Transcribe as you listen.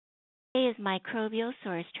is Microbial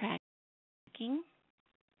Source Tracking.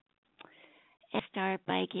 And start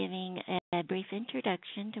by giving a brief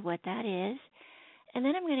introduction to what that is. And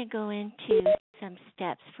then I'm going to go into some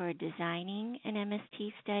steps for designing an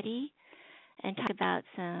MST study and talk about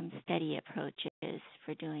some study approaches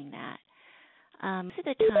for doing that. Most of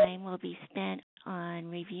the time will be spent on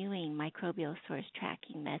reviewing microbial source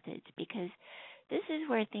tracking methods because this is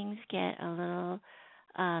where things get a little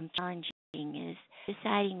challenging, is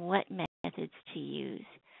deciding what methods to use.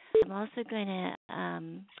 I'm also going to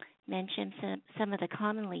mention some of the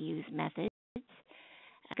commonly used methods,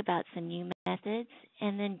 talk about some new methods,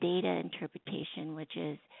 and then data interpretation, which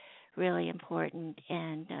is really important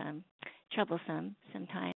and troublesome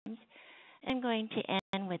sometimes. I'm going to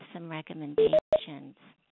end with some recommendations.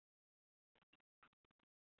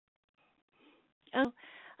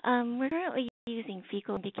 We're currently using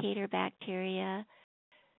fecal indicator bacteria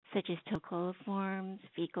such as coliforms,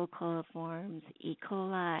 fecal coliforms, E.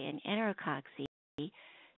 coli, and enterococci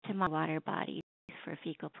to monitor water bodies for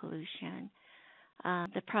fecal pollution.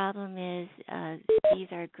 The problem is these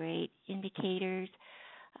are great indicators.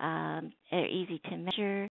 They're easy to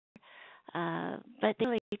measure, but they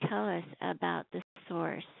really tell us about the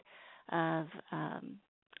source of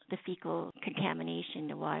the fecal contamination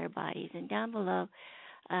to water bodies. And down below,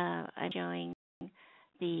 I'm showing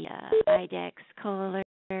the IDEX co-alert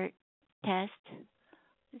test.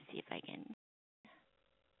 Let's see if I can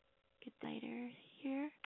get lighter here.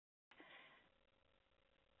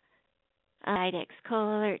 IDEX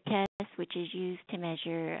co-alert test, which is used to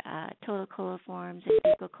measure total coliforms and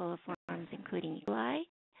fecal coliforms, including E. coli.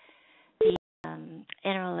 The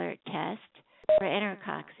Enteralert test for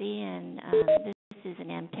enterococci, and this is an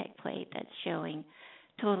MTEC plate that's showing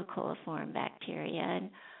total coliform bacteria. And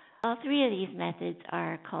all three of these methods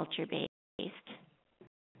are culture-based.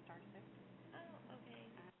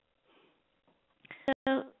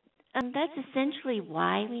 So that's essentially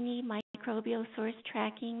why we need microbial source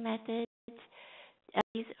tracking methods.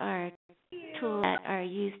 These are tools that are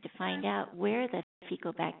used to find out where the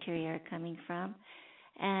fecal bacteria are coming from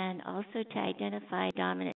and also to identify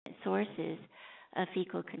dominant sources of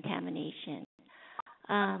fecal contamination.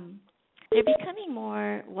 They're becoming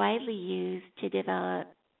more widely used to develop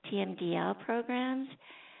TMDL programs,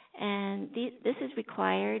 and this is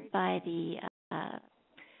required by the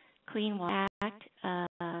Clean Water Act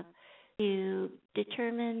to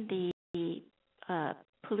determine the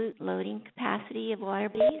pollutant loading capacity of water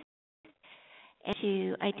bodies and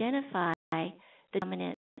to identify the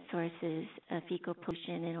dominant sources of fecal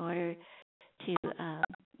pollution in order to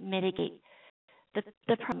mitigate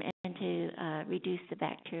the problem and to reduce the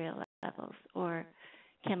bacterial levels or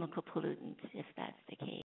chemical pollutants if that's the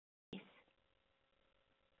case.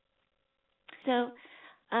 So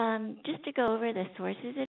just to go over the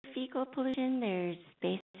sources of fecal pollution, there's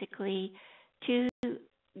basically two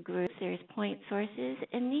groups. There's point sources,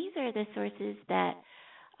 and these are the sources that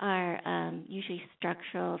are usually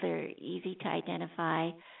structural. They're easy to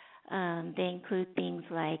identify. They include things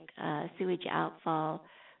like sewage outfall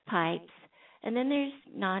pipes. And then there's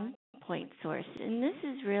non-point source, and this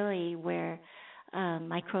is really where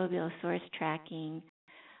microbial source tracking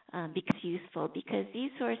becomes useful because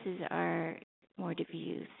these sources are more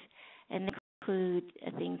diffuse, and they include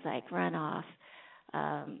things like runoff,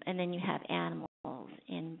 and then you have animals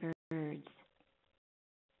and birds.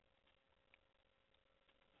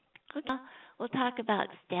 Okay. We'll talk about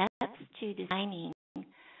steps to designing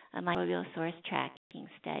a microbial source tracking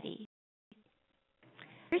study.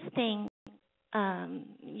 First thing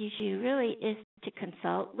you should really is to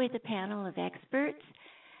consult with a panel of experts,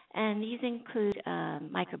 and these include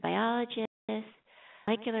microbiologists,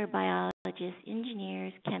 molecular biologists,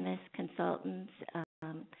 engineers, chemists, consultants,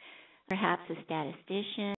 perhaps a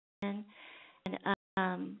statistician. And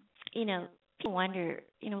people wonder,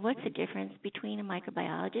 what's the difference between a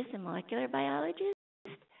microbiologist and molecular biologist?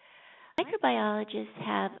 Microbiologists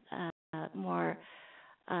have more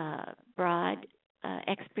broad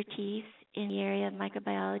expertise in the area of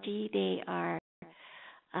microbiology. They are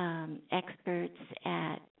experts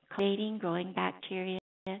at cultivating, growing bacteria.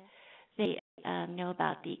 They know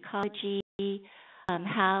about the ecology,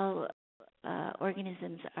 how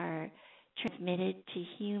organisms are transmitted to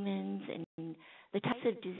humans and the types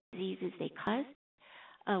of diseases they cause,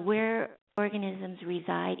 where organisms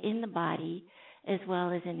reside in the body as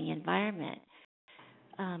well as in the environment.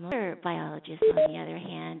 Other biologists, on the other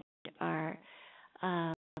hand, are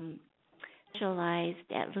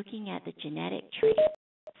specialized at looking at the genetic traits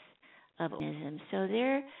of organisms. So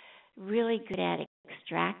they're really good at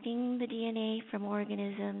extracting the DNA from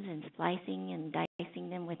organisms and splicing and dicing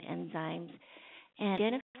them with enzymes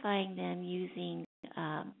and identifying them using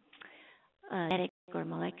genetic or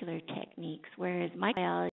molecular techniques, whereas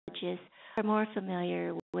microbiologists are more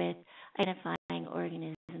familiar with identifying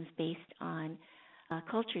organisms based on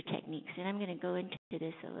culture techniques. And I'm going to go into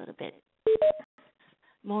this a little bit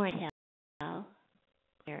more in detail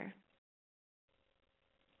here.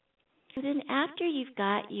 So then after you've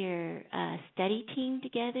got your study team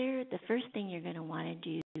together, the first thing you're going to want to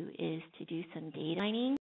do is to do some data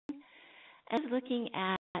mining. As looking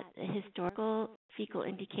at the historical fecal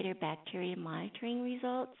indicator bacteria monitoring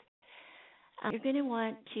results, you're going to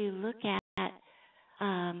want to look at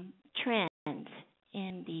trends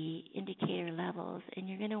in the indicator levels, and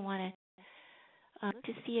you're going to want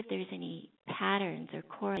to see if there's any patterns or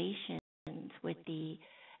correlations with the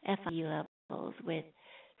FIU levels, with,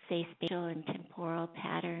 say, spatial and temporal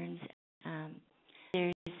patterns.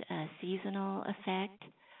 There's a seasonal effect.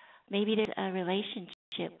 Maybe there's a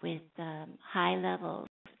relationship with high levels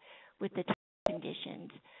with the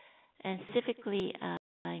conditions. And specifically, I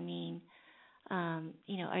mean, are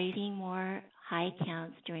you seeing more high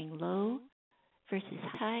counts during low versus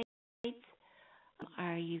high tides?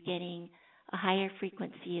 Are you getting a higher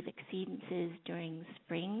frequency of exceedances during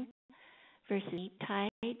spring versus neap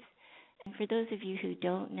tides? And for those of you who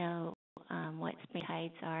don't know what spring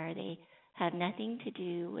tides are, they have nothing to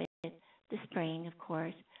do with the spring, of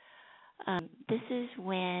course. This is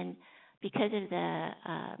when, because of the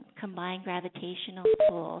combined gravitational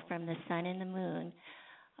pull from the sun and the moon,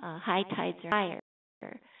 high tides are higher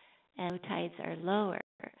and low tides are lower.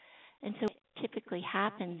 And so what typically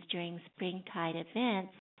happens during spring tide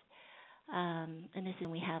events, and this is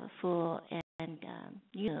when we have a full and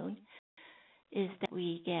new moon, is that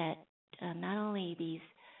we get not only these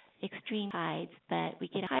extreme tides, but we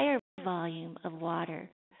get a higher volume of water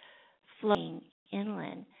flowing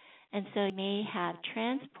inland. And so you may have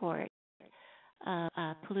transport of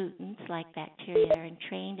pollutants like bacteria that are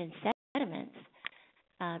entrained in sediments,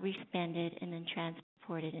 respended and then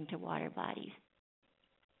transported into water bodies.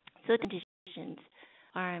 So conditions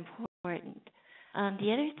are important.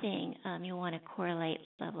 The other thing you'll want to correlate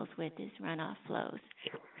levels with is runoff flows.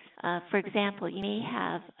 For example, you may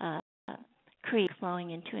have a creek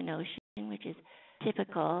flowing into an ocean, which is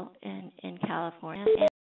typical in California,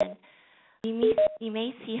 and you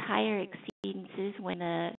may see higher exceedances when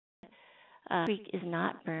the creek is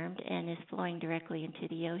not bermed and is flowing directly into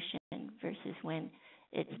the ocean versus when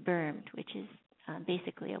it's bermed, which is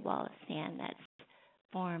basically a wall of sand that's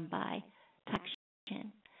formed by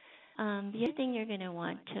traction. The other thing you're going to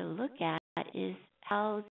want to look at is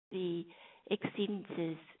how the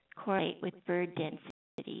exceedances correlate with bird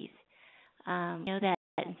densities. You know that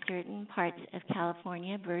in certain parts of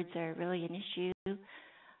California, birds are really an issue.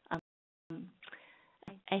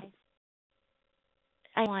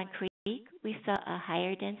 San Juan Creek, we saw a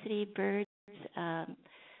higher density of birds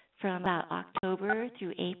from about October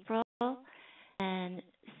through April, and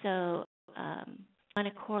so I want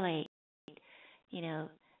to correlate,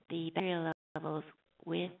 the bacterial levels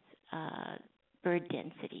with bird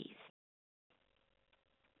densities.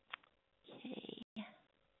 Okay.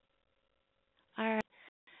 All right.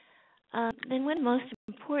 Then one of the most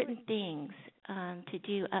important things to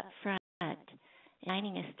do up front in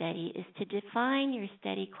designing a study is to define your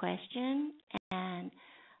study question and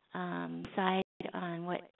decide on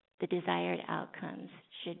what the desired outcomes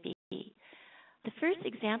should be. The first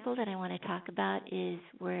example that I want to talk about is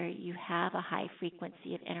where you have a high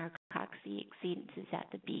frequency of enterococcus exceedances at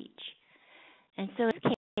the beach. And so in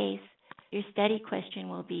this case, your study question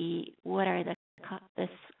will be, what are the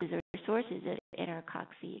sources of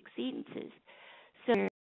enterococcus exceedances? So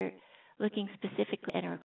you're looking specifically at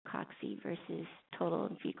enterococcus versus total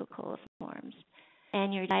and fecal coliforms.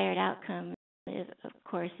 And your desired outcome, of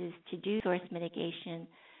course, is to do source mitigation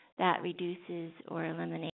that reduces or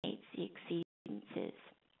eliminates the exceedances.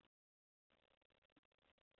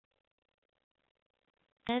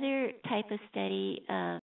 Another type of study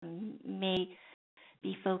may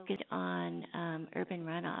be focused on urban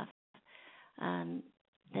runoff.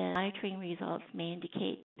 The monitoring results may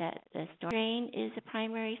indicate that the storm drain is a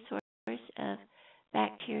primary source of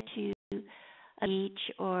bacteria to a beach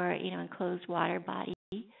or enclosed water body.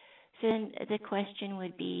 So then the question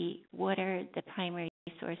would be, what are the primary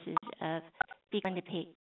sources of fecal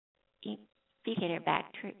indicator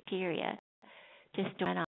bacteria to store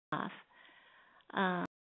runoff?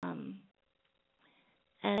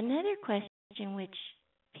 And another question which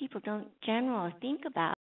people don't generally think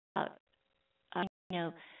about,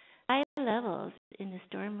 high levels in the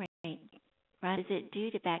storm drain, right? Is it due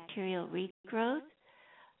to bacterial regrowth?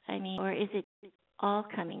 Or is it all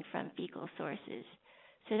coming from fecal sources?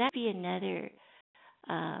 So that'd be another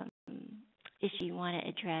um, issue you want to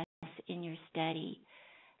address in your study.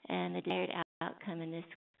 And the desired outcome in this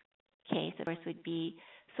case, of course, would be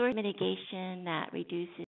source mitigation that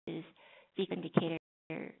reduces fecal indicator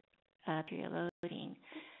bacterial loading.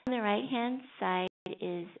 On the right-hand side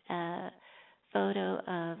is a photo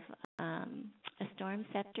of a storm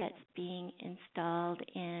scepter that's being installed,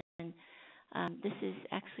 and this is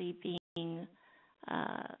actually being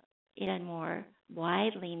done more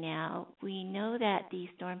widely now. We know that these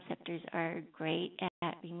storm scepters are great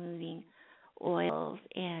at removing oils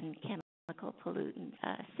and chemical pollutants,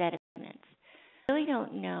 sediments. We really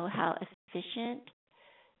don't know how efficient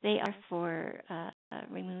they are for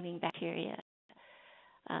removing bacteria.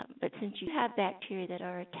 But since you have bacteria that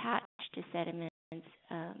are attached to sediments,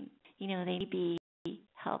 they may be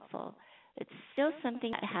helpful. It's still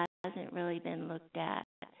something that hasn't really been looked at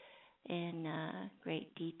in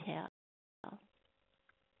great detail.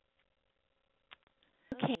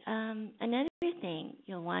 Okay, another thing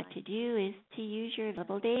you'll want to do is to use your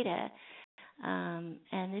available data,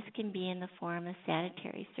 and this can be in the form of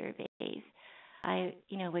sanitary surveys. I,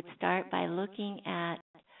 would start by looking at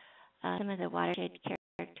some of the watershed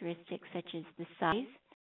characteristics, such as the size,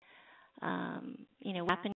 what's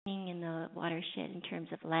happening in the watershed in terms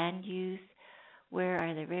of land use, where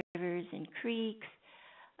are the rivers and creeks,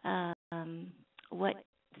 what's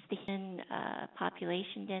the human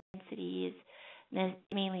population density is,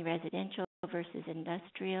 mainly residential versus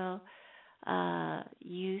industrial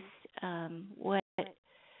use, what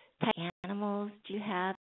type of animals do you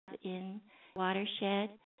have in watershed,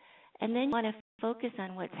 and then you want to focus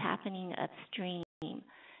on what's happening upstream.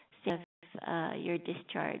 So if your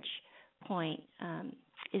discharge point,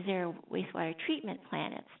 is there a wastewater treatment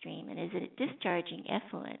plant upstream, and is it discharging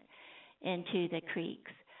effluent into the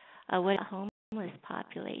creeks? What about homeless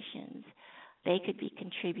populations? They could be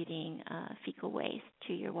contributing fecal waste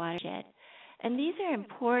to your watershed. And these are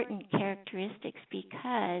important characteristics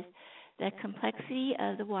because the complexity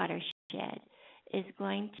of the watershed is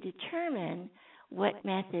going to determine what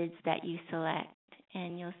methods that you select,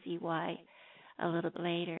 and you'll see why a little bit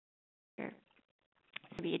later.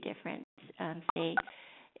 There'll be a difference, say,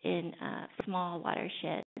 in small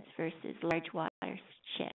watersheds versus large watersheds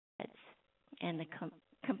and the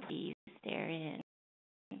complexities therein.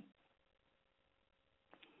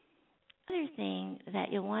 Another thing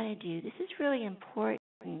that you'll want to do, this is really important,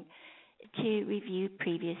 to review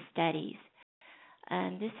previous studies.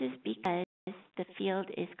 This is because the field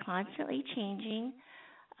is constantly changing.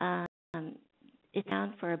 It's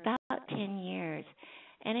down for about 10 years.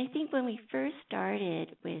 And I think when we first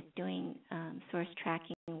started with doing source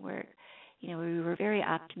tracking work, we were very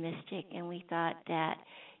optimistic, and we thought that,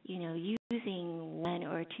 using one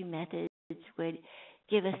or two methods would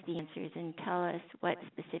give us the answers and tell us what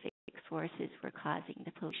specific sources were causing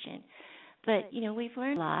the pollution. But, we've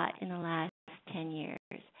learned a lot in the last 10 years,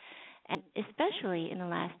 and especially in the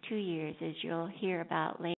last 2 years, as you'll hear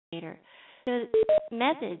about later. So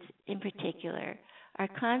methods in particular are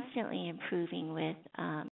constantly improving with,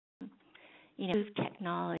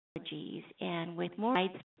 technologies and with more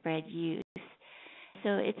widespread use.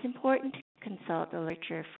 So it's important to consult the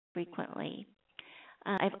literature frequently.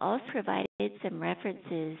 I've also provided some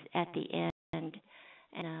references at the end,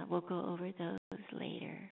 and we'll go over those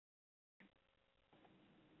later.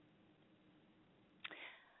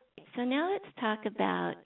 So now let's talk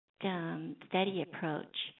about study approach.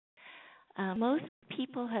 Most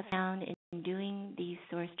people have found in doing these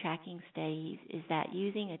source tracking studies is that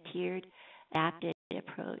using a tiered adapted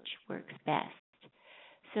approach works best.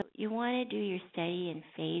 So you want to do your study in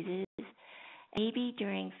phases. Maybe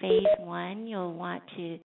during phase 1, you'll want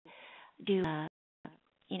to do a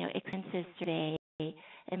extensive survey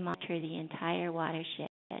and monitor the entire watershed.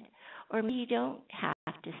 Or maybe you don't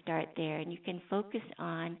have to start there, and you can focus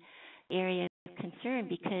on the area of concern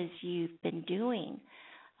because you've been doing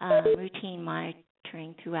routine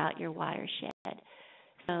monitoring throughout your watershed.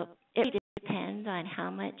 So it really depends on how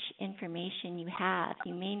much information you have.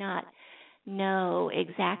 You may not know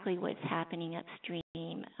exactly what's happening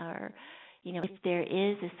upstream, or if there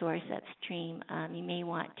is a source upstream, you may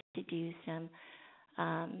want to do some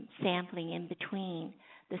sampling in between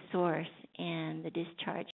the source and the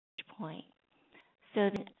discharge point. So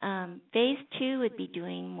then, phase 2 would be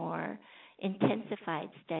doing more intensified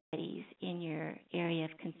studies in your area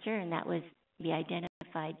of concern that was be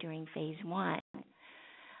identified during phase 1.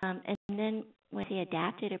 And then with the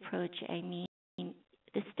adapted approach, I mean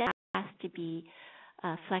the study has to be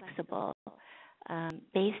flexible.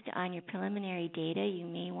 Based on your preliminary data, you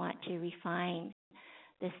may want to refine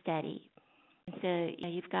the study. And so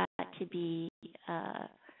you've got to be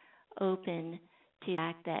open to the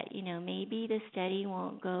fact that, maybe the study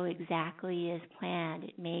won't go exactly as planned.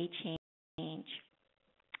 It may change.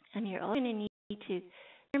 And you're also going to need to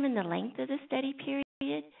determine the length of the study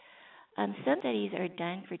period. Some studies are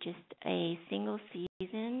done for just a single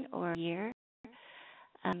season or a year.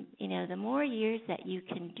 The more years that you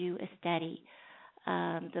can do a study,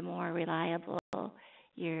 the more reliable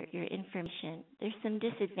your information. There's some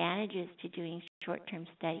disadvantages to doing short-term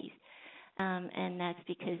studies, and that's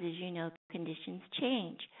because, as you know, conditions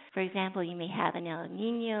change. For example, you may have an El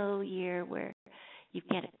Nino year where you've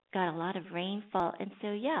got a lot of rainfall, and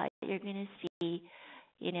so you're going to see,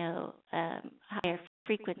 higher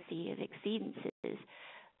frequency of exceedances.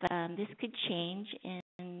 But this could change in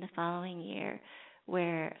the following year,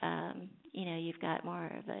 where you've got more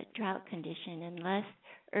of a drought condition and less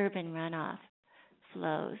urban runoff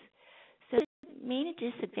flows. So the main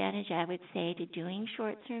disadvantage, I would say, to doing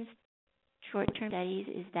short-term studies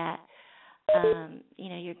is that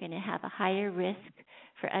you're going to have a higher risk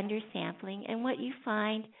for undersampling, and what you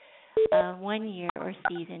find 1 year or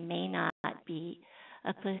season may not be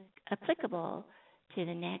applicable to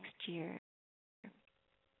the next year.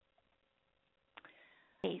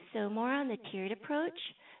 Okay, so more on the tiered approach.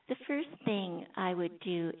 The first thing I would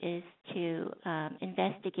do is to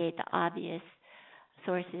investigate the obvious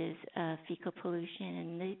sources of fecal pollution,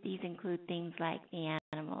 and these include things like the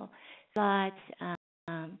animal slots.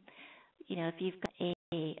 If you've got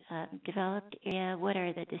a developed area, what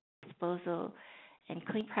are the disposal and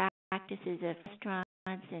clean practices of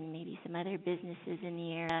restaurants and maybe some other businesses in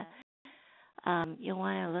the area? You'll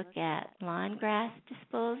want to look at lawn grass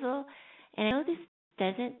disposal. And I know this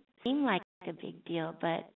doesn't seem like a big deal,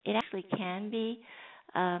 but it actually can be,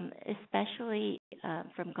 especially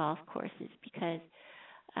from golf courses, because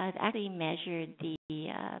I've actually measured the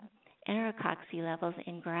enterococcus levels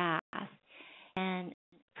in grass. And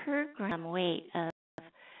per gram weight of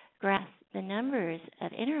grass, the numbers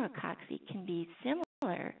of enterococcus can be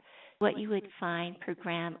similar to what you would find per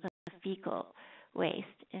gram of fecal waste.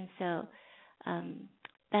 And so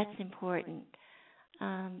that's important.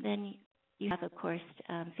 Then you have, of course,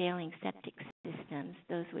 failing septic systems.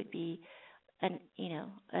 Those would be,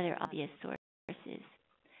 other obvious sources.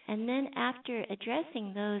 And then after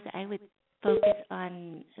addressing those, I would focus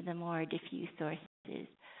on the more diffuse sources,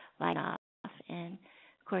 like runoff. And,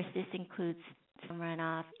 of course, this includes some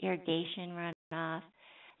runoff, irrigation runoff,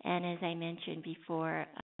 and as I mentioned before,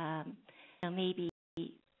 maybe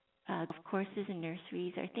golf courses and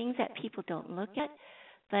nurseries are things that people don't look at,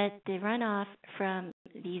 but the runoff from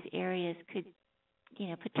these areas could,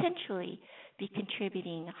 potentially be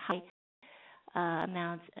contributing high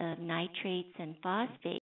amounts of nitrates and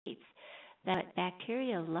phosphates that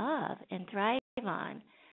bacteria love and thrive on.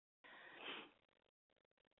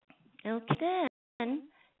 Okay, then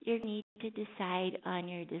you need to decide on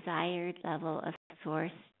your desired level of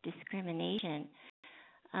source discrimination.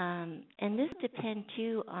 And this depends,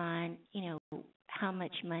 too, on, how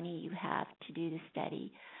much money you have to do the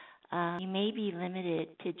study. You may be limited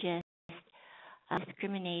to just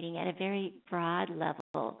discriminating at a very broad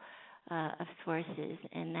level of sources,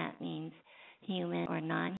 and that means human or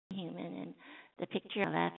non-human. And the picture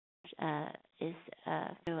on the left is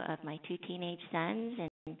of my two teenage sons,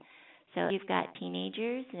 and so you've got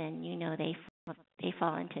teenagers, and they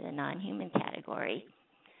fall into the non-human category.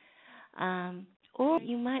 Or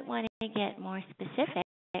you might want to get more specific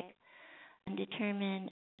and determine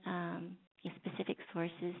specific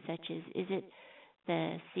sources, such as, is it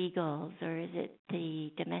the seagulls, or is it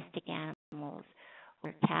the domestic animals,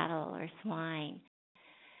 or cattle, or swine?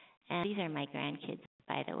 And these are my grandkids,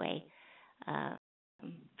 by the way.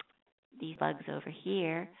 These bugs over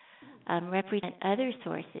here represent other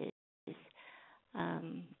sources.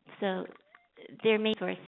 So there may be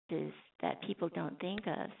sources that people don't think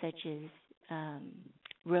of, such as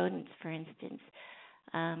rodents, for instance.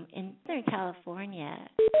 In Southern California,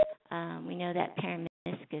 we know that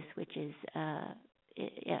paramyscus, which is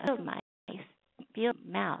field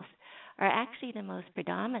mouse, are actually the most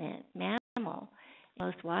predominant mammal in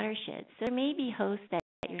most watersheds. So there may be hosts that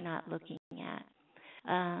you're not looking at.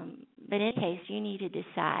 But in any case, you need to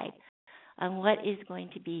decide on what is going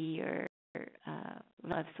to be your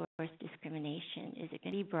level of source discrimination. Is it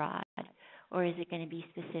going to be broad, or is it going to be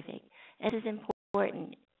specific? This is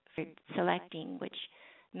important for selecting which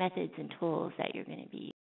methods and tools that you're going to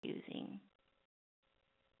be using.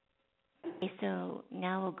 Okay, so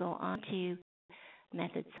now we'll go on to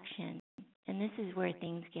method selection, and this is where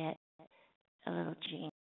things get a little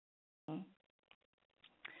challenging.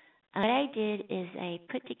 What I did is I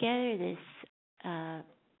put together this kind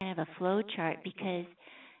of a flow chart because,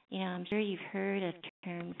 I'm sure you've heard of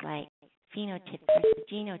terms like phenotypic versus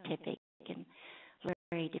genotypic and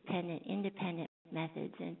laboratory-dependent, independent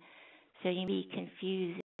methods. And so you may be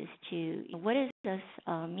confused as to what does this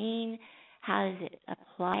all mean? How does it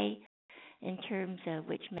apply in terms of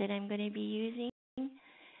which method I'm going to be using?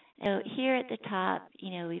 So here at the top,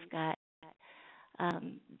 we've got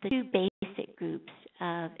the two basic groups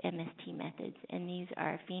of MST methods, and these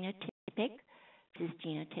are phenotypic versus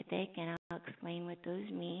genotypic, and I'll explain what those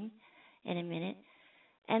mean in a minute.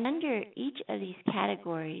 And under each of these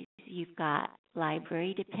categories, you've got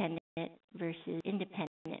library-dependent versus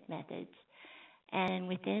independent methods. And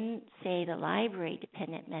within, say, the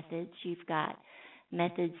library-dependent methods, you've got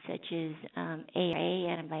methods such as ARA,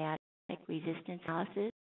 antibiotic resistance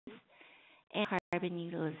analysis, and carbon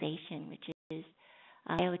utilization, which is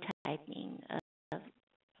biotyping of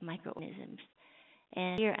microorganisms.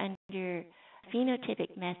 And here under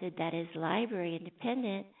phenotypic method that is library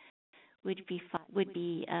independent would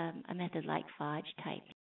be a method like phage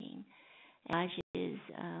typing. And phage is,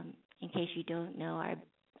 in case you don't know,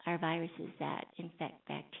 are viruses that infect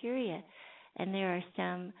bacteria, and there are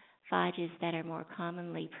some phages that are more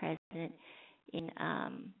commonly present in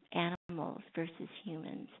animals versus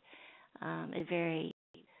humans. A very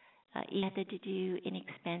easy method to do,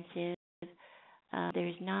 inexpensive.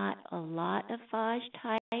 There's not a lot of phage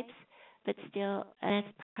types, but still, that's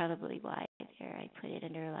probably why there I put it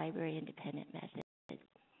under a library independent method.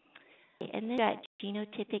 And then you've got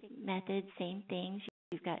genotypic methods, same things.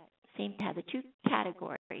 You've got have the two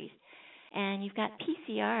categories, and you've got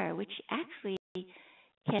PCR, which actually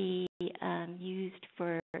can be used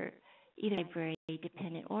for either library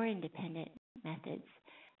dependent or independent methods.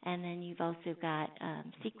 And then you've also got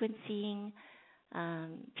sequencing.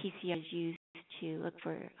 PCR is used to look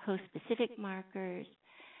for host-specific markers.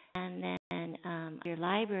 And then your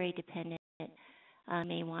library-dependent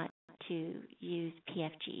may want to use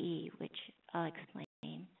PFGE, which I'll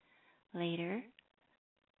explain later.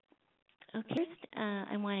 Okay, first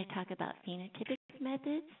I want to talk about phenotypic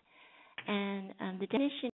methods. And the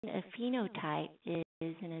definition of phenotype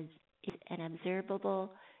is an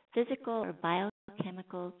observable physical or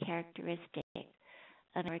biochemical characteristic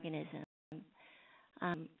of an organism.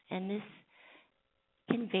 And this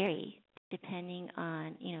can vary depending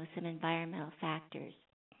on, some environmental factors.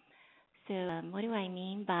 So what do I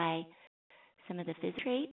mean by some of the physical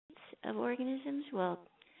traits of organisms? Well,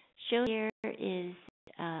 shown here is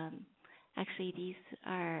actually these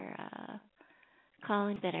are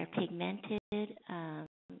colonies that are pigmented.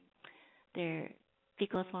 They're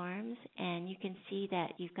fecal forms, and you can see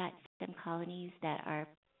that you've got some colonies that are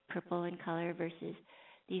purple in color versus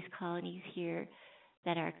these colonies here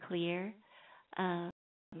that are clear.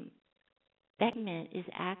 Pigment is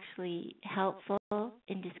actually helpful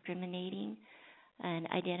in discriminating and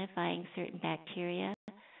identifying certain bacteria,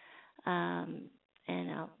 and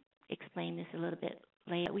I'll explain this a little bit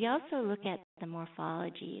later. We also look at the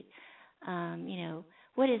morphology.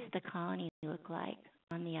 What does the colony look like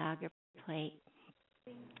on the agar plate?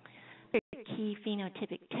 The key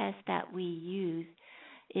phenotypic test that we use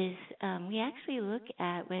is we actually look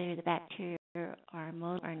at whether the bacteria are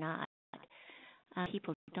motile or not.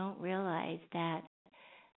 People don't realize that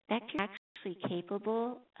bacteria are actually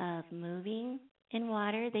capable of moving in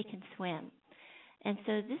water. They can swim. And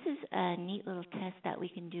so this is a neat little test that we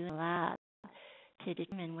can do in the lab to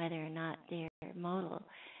determine whether or not they're motile.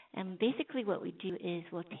 And basically what we do is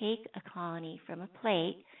we'll take a colony from a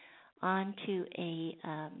plate onto a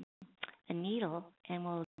needle, and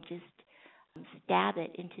we'll just stab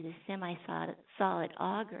it into the semi-solid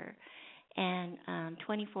agar. And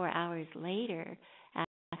 24 hours later,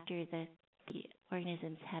 after the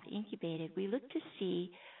organisms have incubated, we look to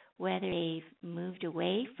see whether they've moved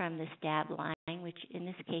away from the stab line, which in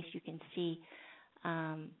this case you can see,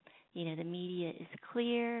 the media is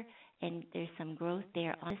clear and there's some growth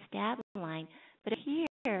there on the stab line. But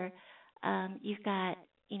here, you've got,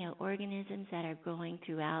 organisms that are growing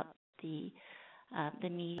throughout the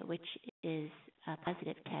media, which is a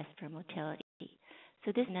positive test for motility.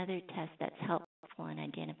 So this is another test that's helpful in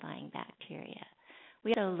identifying bacteria.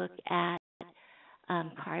 We also look at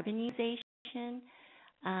carbon utilization,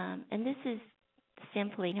 and this is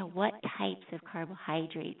simply, what types of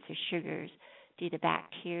carbohydrates or sugars do the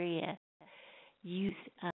bacteria use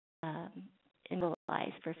and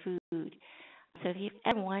utilize for food. So if you've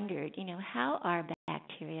ever wondered, how are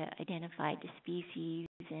bacteria identified to species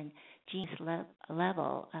and genus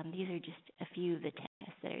level, these are just a few of the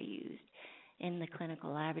tests that are used in the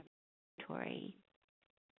clinical laboratory.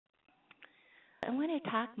 I want to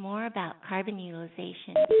talk more about carbon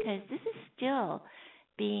utilization because this is still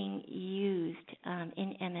being used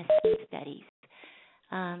in MST studies.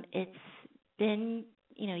 It's been,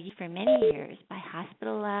 used for many years by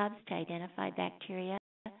hospital labs to identify bacteria.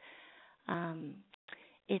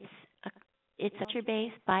 It's a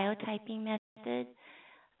culture-based biotyping method.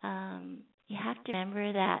 You have to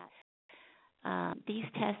remember that these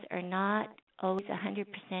tests are not always 100%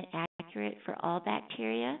 accurate for all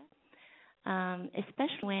bacteria,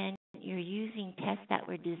 especially when you're using tests that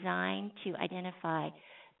were designed to identify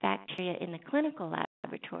bacteria in the clinical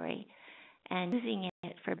laboratory and using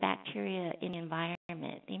it for bacteria in the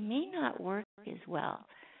environment. They may not work as well.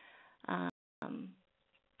 The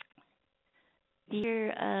feature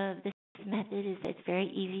of this method is it's very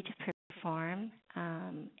easy to perform,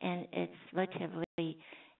 and it's relatively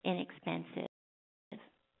inexpensive.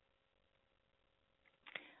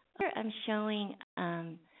 Here I'm showing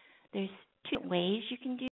there's two ways you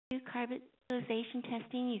can do carboxylation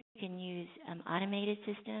testing. You can use automated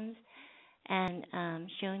systems, and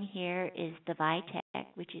shown here is the VITEC,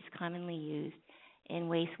 which is commonly used in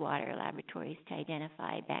wastewater laboratories to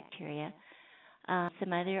identify bacteria.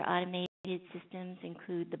 Some other automated systems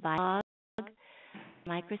include the BioLog,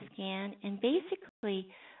 Microscan, and basically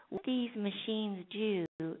what these machines do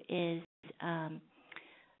is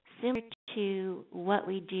similar to what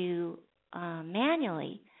we do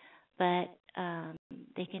manually, but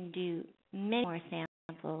they can do many more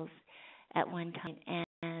samples at one time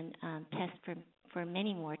and test for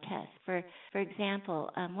many more tests. For example,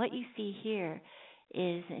 what you see here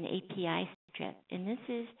is an API strip, and this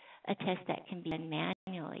is a test that can be done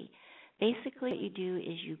manually. Basically, what you do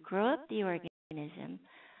is you grow up the organism,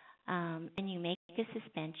 and you make a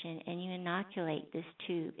suspension, and you inoculate this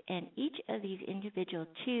tube. And each of these individual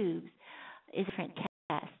tubes is a different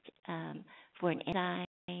test for an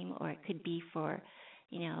enzyme, or it could be for,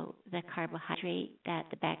 the carbohydrate that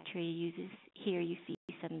the bacteria uses. Here you see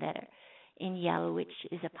some that are in yellow, which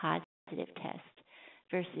is a positive test,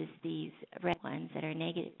 versus these red ones that are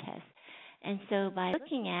negative tests. And so by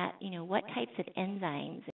looking at, what types of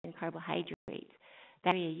enzymes and carbohydrates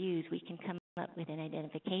bacteria use, we can come up with an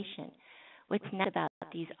identification. What's nice about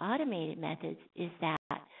these automated methods is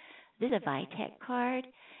that this is a VITEC card,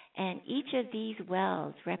 and each of these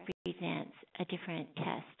wells represents a different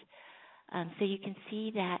test. So you can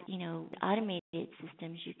see that, automated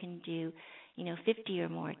systems, you can do, 50 or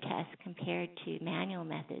more tests compared to manual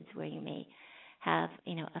methods where you may have,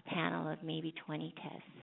 a panel of maybe 20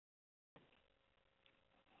 tests.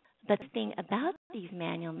 But the thing about these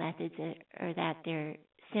manual methods are that they're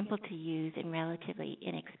simple to use and relatively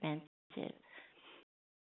inexpensive.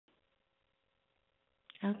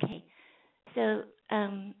 Okay, so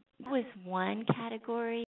that was one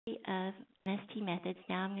category of MST methods.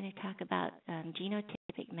 Now I'm going to talk about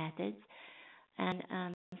genotypic methods.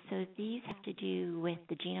 And so these have to do with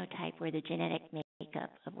the genotype or the genetic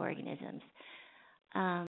makeup of organisms.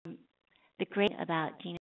 The great thing about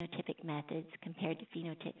genotypic methods compared to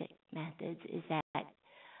phenotypic methods is that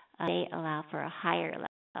they allow for a higher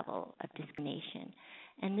level of discrimination.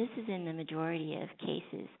 And this is in the majority of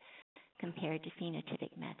cases compared to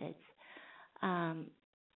phenotypic methods.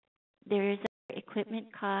 There is an equipment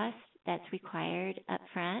cost that's required up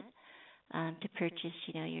front to purchase,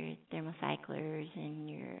 your thermocyclers and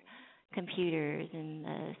your computers and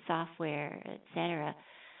the software, et cetera.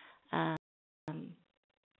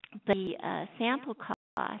 But the sample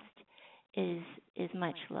cost is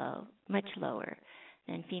much lower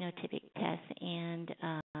than phenotypic tests,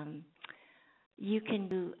 and you can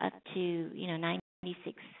do up to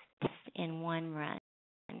 96 tests in one run.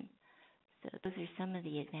 So those are some of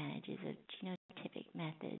the advantages of genotypic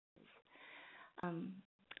methods.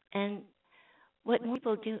 And what more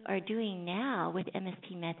people are doing now with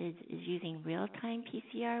MST methods is using real-time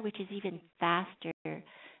PCR, which is even faster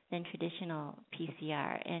than traditional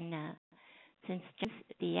PCR. And since Jim's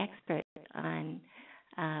the expert on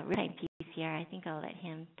real-time PCR, I think I'll let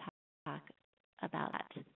him talk about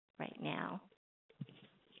that right now.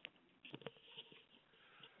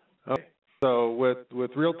 Okay. So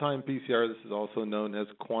with real-time PCR, this is also known as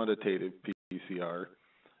quantitative PCR.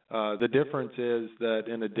 The difference is that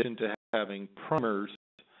in addition to having primers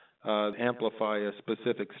amplify a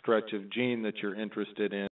specific stretch of gene that you're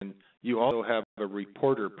interested in, you also have a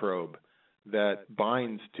reporter probe that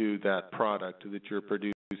binds to that product that you're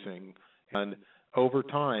producing. And over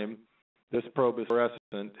time, this probe is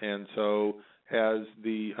fluorescent, and so as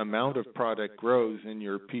the amount of product grows in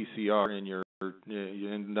your PCR and your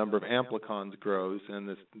number of amplicons grows, and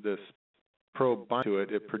this probe binds to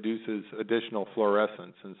it, it produces additional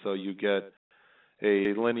fluorescence, and so you get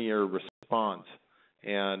a linear response.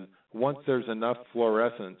 And once there's enough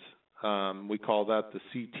fluorescence, we call that the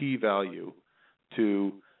CT value,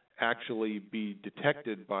 to actually be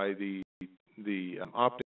detected by the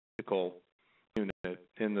optical unit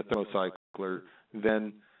in the thermocycler,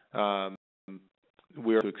 then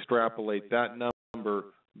we're to extrapolate that number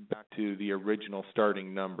back to the original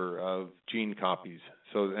starting number of gene copies.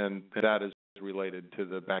 So, and that is related to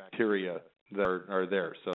the bacteria that are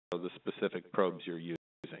there, so the specific probes you're using.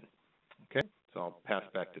 Okay, so I'll pass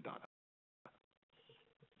back to Donna.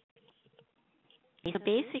 So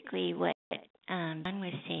basically what Don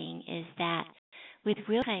was saying is that with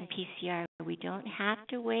real-time PCR, we don't have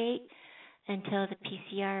to wait until the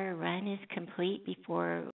PCR run is complete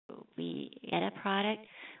before we get a product.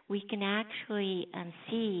 We can actually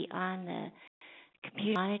see on the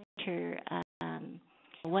computer monitor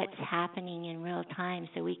what's happening in real time,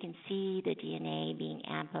 so we can see the DNA being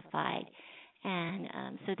amplified. And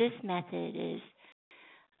so this method is,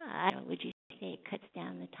 would you say it cuts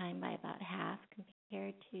down the time by about half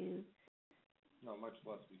compared to? No, much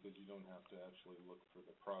less, because you don't have to actually look for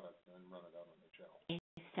the product and run it out on the shelf.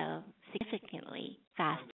 So significantly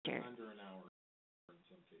faster. Under an hour in some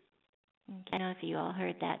cases. Okay. I don't know if you all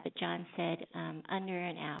heard that, but John said under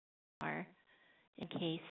an hour in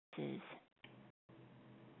cases.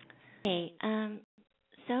 Okay,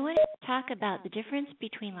 so I want to talk about the difference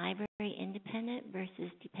between library independent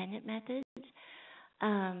versus dependent methods.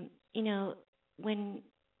 You know, when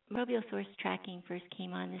microbial source tracking first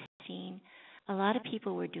came on the scene, a lot of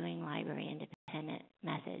people were doing library independent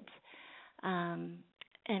methods.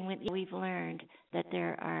 And we've learned that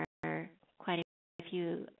there are quite a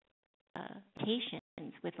few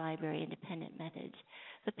patients with library independent methods.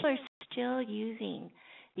 But people are still using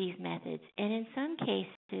these methods, and in some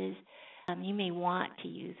cases, you may want to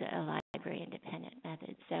use a library independent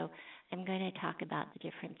method. So I'm going to talk about the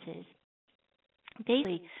differences.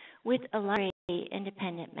 Basically, with a library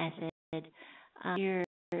independent method, you're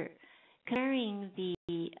comparing the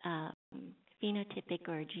phenotypic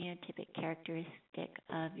or genotypic characteristic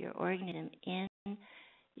of your organism in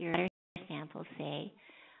your water sample, say,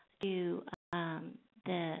 to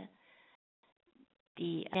the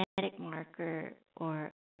genetic marker,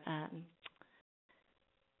 or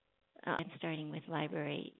I'm starting with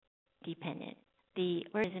library dependent. The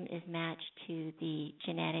organism is matched to the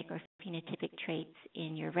genetic or phenotypic traits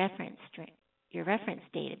in your reference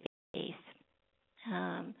database.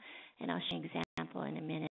 And I'll show you an example in a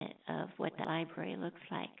minute of what the library looks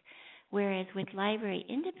like. Whereas with library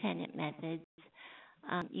independent methods,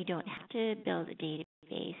 you don't have to build a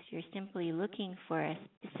database. You're simply looking for a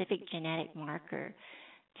specific genetic marker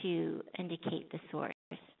to indicate the source.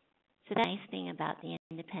 So the nice thing about the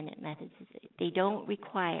independent methods is that they don't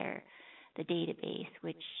require the database,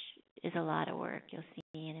 which is a lot of work. You'll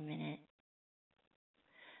see in a minute.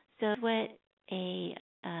 So what a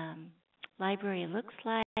library looks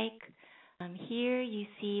like. Here you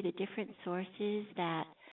see the different sources that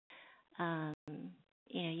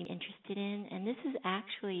you're interested in, and this is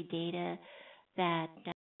actually data that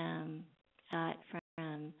got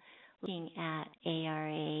from looking at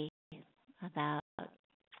ARA about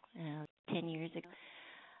 10 years ago.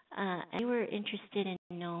 And we were interested in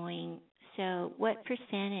knowing, so what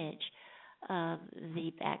percentage of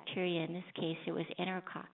the bacteria, in this case it was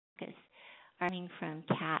Enterococcus, are coming from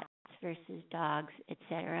cats versus dogs,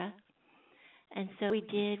 etc. And so what we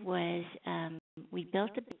did was we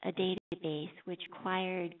built a database which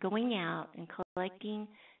required going out and collecting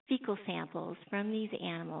fecal samples from these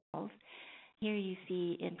animals. Here you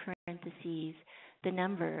see in parentheses the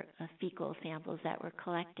number of fecal samples that were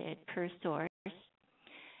collected per source.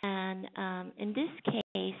 And in this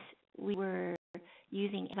case, we were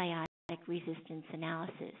using antibiotic resistance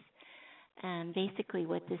analysis. And basically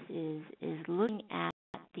what this is looking at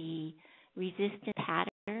the resistant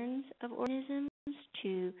patterns of organisms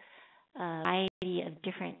to a variety of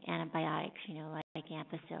different antibiotics, like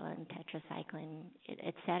ampicillin, tetracycline,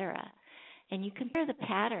 etc. And you compare the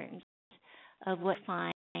patterns of what you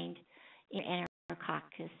find in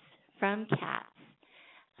Enterococcus from cats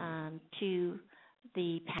to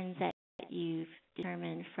the patterns that you've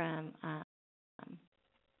determined from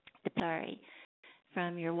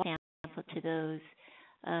from your water sample to those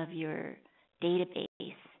of your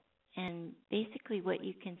database. And basically what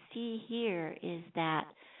you can see here is that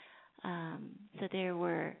so there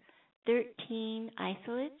were 13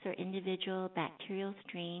 isolates or individual bacterial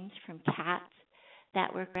strains from cats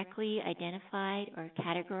that were correctly identified or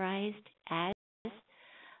categorized as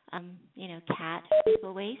cat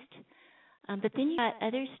fecal waste. But then you got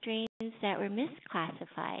other strains that were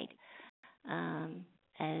misclassified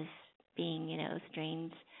as being,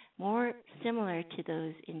 strains more similar to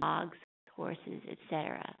those in dogs, horses,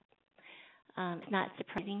 etc. It's not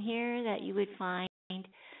surprising here that you would find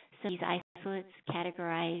some of these isolates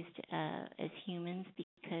categorized as humans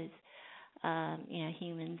because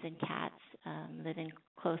humans and cats live in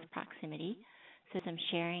close proximity, so some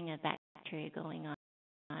sharing of bacteria going on.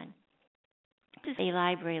 This is what a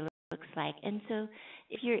library looks like. And so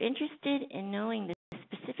if you're interested in knowing the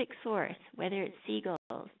specific source, whether it's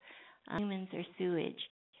seagulls, humans, or sewage,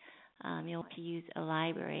 you'll have to use a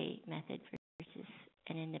library method versus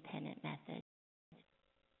an independent method.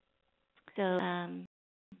 So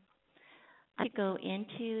I could go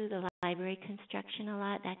into the library construction a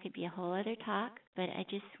lot. That could be a whole other talk, but I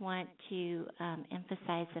just want to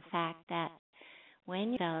emphasize the fact that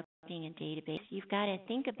when you're developing a database, you've got to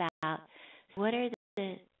think about what are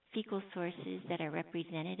the fecal sources that are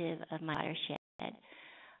representative of my watershed.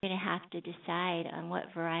 You're going to have to decide on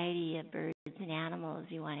what variety of birds and animals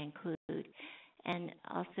you want to include, and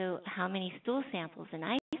also how many stool samples and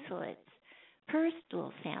isolates per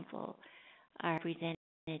stool sample are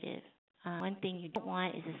representative. One thing you don't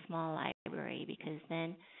want is a small library, because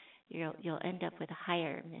then you'll end up with a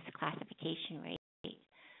higher misclassification rate.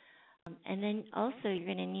 And then also you're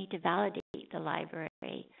going to need to validate the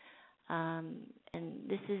library. And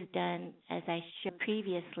this is done, as I showed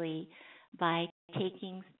previously, by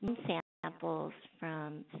taking samples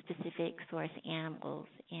from specific source animals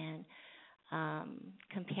and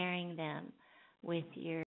comparing them with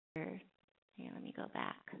your, here, let me go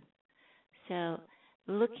back. So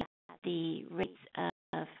look at the rates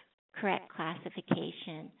of correct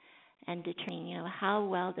classification and determining, how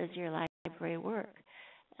well does your library work.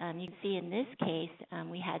 You can see in this case,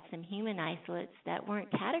 we had some human isolates that weren't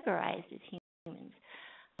categorized as humans.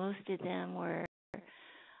 Most of them were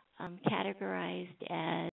categorized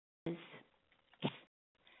as cats,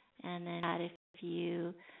 and then had a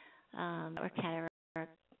few were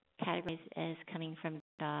categorized as coming from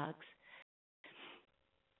dogs.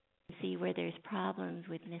 See where there's problems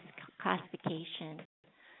with misclassification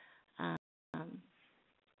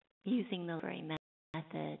using the library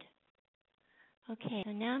method. Okay,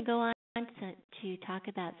 so now I'll go on to talk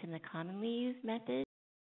about some of the commonly used methods.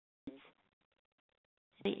 I'm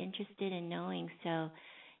really interested in knowing. So,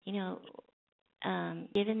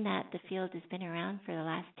 given that the field has been around for the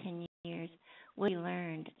last 10 years, what have you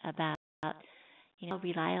learned about, how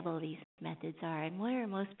reliable these methods are, and what are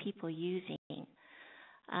most people using?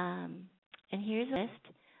 And here's a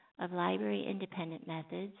list of library-independent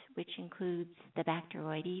methods, which includes the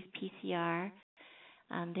Bacteroides, PCR.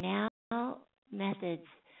 The now methods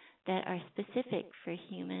that are specific for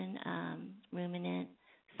human, ruminant,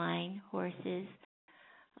 swine, horses.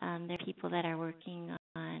 There are people that are working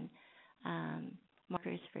on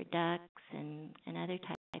markers for ducks and other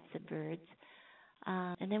types of birds.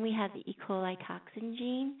 And then we have the E. coli toxin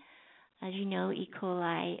gene. As you know, E.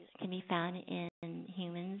 coli can be found in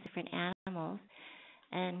humans, different animals.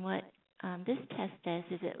 And what this test does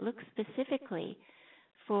is it looks specifically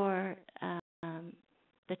for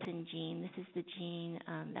the toxin gene. This is the gene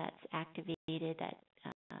that's activated that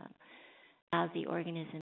allows the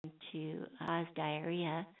organism to cause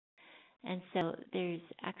diarrhea. And so there's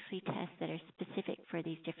actually tests that are specific for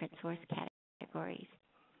these different source categories.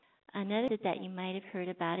 Another that you might have heard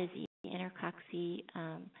about is the intercoxy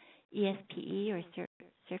ESPE, or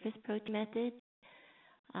surface protein method,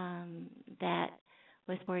 that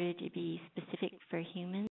was reported to be specific for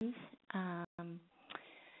humans.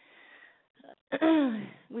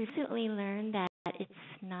 We've recently learned that it's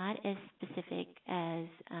not as specific as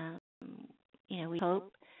we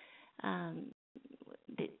hope.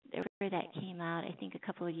 The paper that came out, I think, a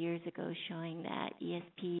couple of years ago, showing that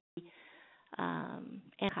ESP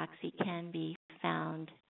intercoxy can be found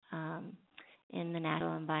in the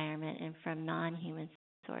natural environment and from non-human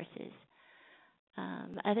sources.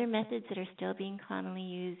 Other methods that are still being commonly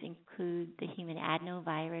used include the human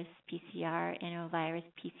adenovirus PCR, enterovirus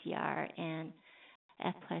PCR, and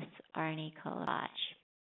F+ RNA collage.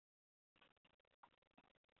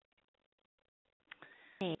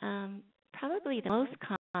 Okay, probably the most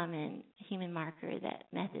common human marker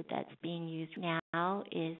method that's being used now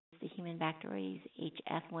is the human Bacteroides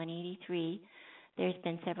HF183. There's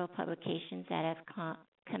been several publications that have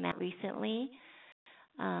come out recently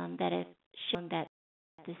that have shown that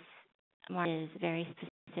this marker is very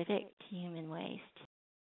specific to human waste.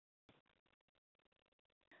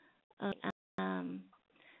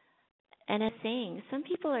 And as saying, some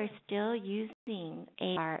people are still using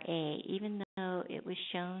ARA, even though it was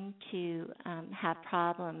shown to have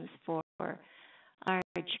problems for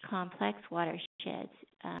large, complex watersheds.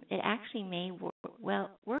 It actually may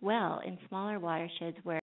work well in smaller watersheds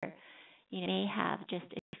where you may have just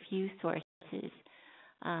a few sources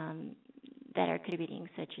that are contributing,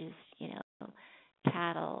 such as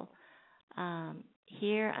cattle,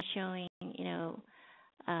 Here I'm showing,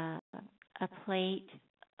 a plate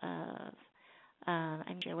of,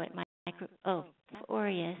 I'm sure what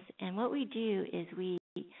aureus. And what we do is we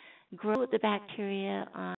grow the bacteria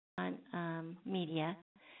on media,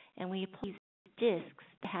 and we apply these discs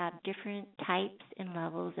to have different types and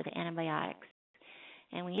levels of antibiotics.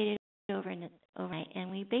 And we get it overnight,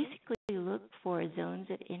 and we basically look for zones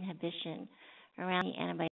of inhibition around the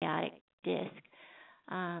antibiotic disc.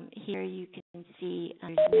 Here you can see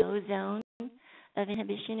there's no zone of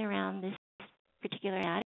inhibition around this particular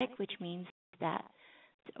antibiotic, which means that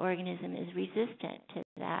the organism is resistant to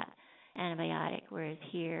that antibiotic, whereas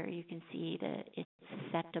here you can see that it's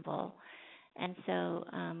susceptible. And so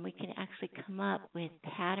we can actually come up with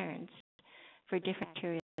patterns for different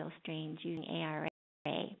bacterial strains using ARA.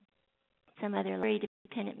 Some other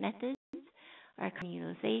library-dependent methods are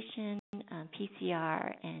communalization,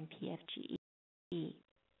 PCR, and PFGE.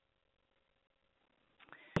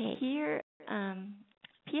 Okay, here,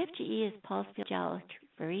 PFGE is pulse field gel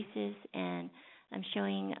electrophoresis, and I'm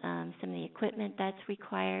showing some of the equipment that's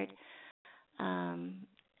required.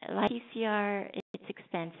 Like PCR, it's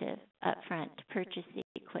expensive up front to purchase the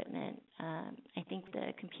equipment. I think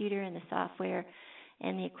the computer and the software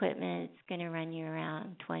and the equipment is going to run you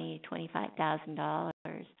around $20,000 to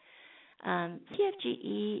 $25,000.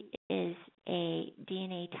 PFGE is a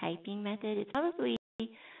DNA typing method. It's probably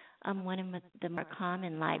one of the more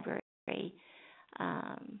common library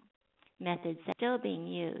methods that's still being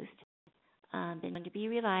used. Been known to be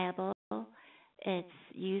reliable. It's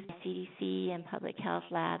used by CDC and public health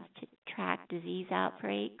labs to track disease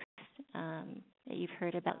outbreaks that you've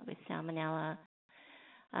heard about with Salmonella,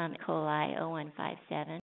 E. coli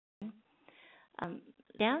 0157.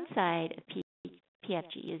 Downside of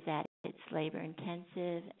PFG is that it's labor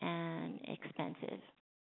intensive and expensive.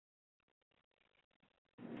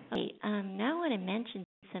 Okay, now I want to mention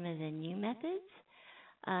some of the new methods.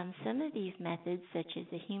 Some of these methods, such as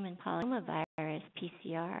the human papillomavirus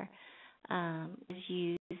PCR, was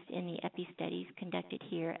used in the epi studies conducted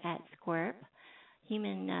here at SCCWRP.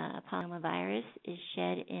 Human papillomavirus is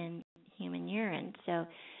shed in human urine. So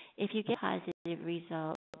if you get a positive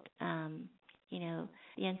result,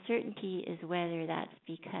 the uncertainty is whether that's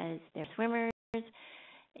because there are swimmers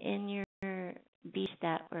in your beach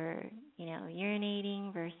that were,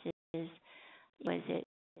 urinating versus was it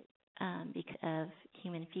because of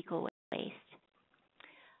human fecal waste.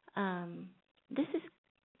 This is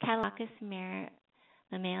Castaic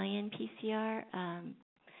mammalian PCR.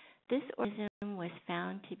 This organism was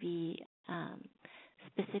found to be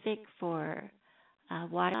specific for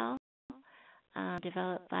water,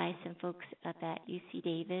 developed by some folks up at UC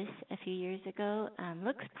Davis a few years ago.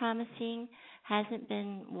 Looks promising, hasn't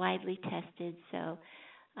been widely tested, so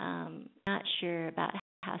not sure about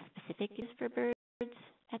how specific it is for birds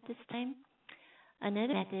at this time.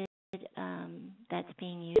 Another method that's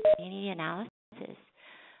being used is community analysis.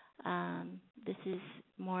 This is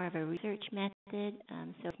more of a research method,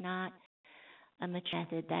 so it's not a mature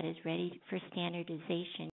method that is ready for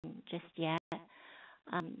standardization just yet.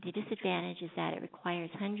 The disadvantage is that it requires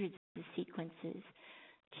hundreds of sequences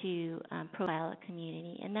to profile a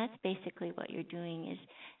community, and that's basically what you're doing is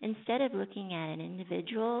instead of looking at an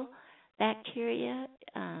individual bacteria,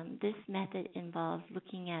 this method involves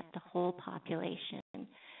looking at the whole population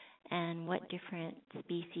and what different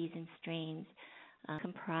species and strains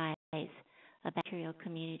comprise a bacterial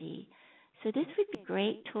community. So this would be a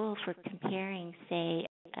great tool for comparing, say,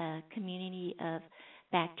 a community of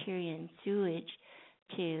bacteria and sewage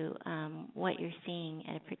to what you're seeing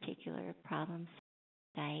at a particular problem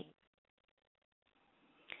site.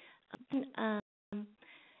 In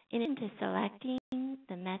addition to selecting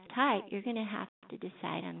the method type, you're going to have to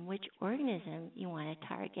decide on which organism you want to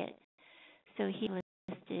target. So he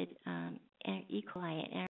listed E. coli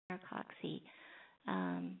and enterococcus.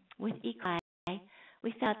 With E. coli,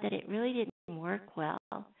 we thought that it really didn't work well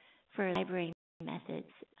for library methods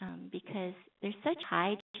because there's such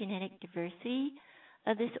high genetic diversity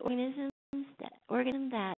of this organism that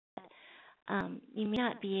you may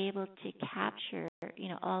not be able to capture,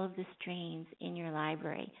 all of the strains in your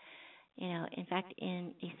library. In fact,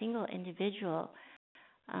 in a single individual,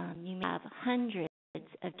 you may have hundreds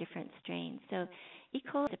of different strains. So E.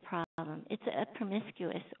 coli is a problem. It's a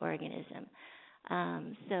promiscuous organism.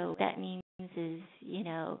 So what that means is,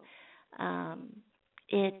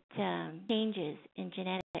 it changes in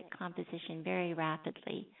genetic composition very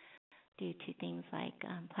rapidly due to things like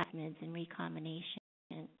plasmids and recombination.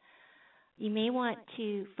 You may want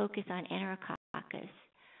to focus on enterococcus.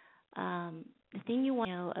 The thing you want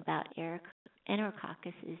to know about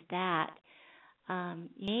enterococcus is that you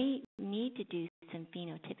may need to do some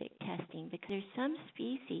phenotypic testing because there's some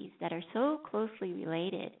species that are so closely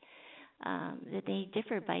related that they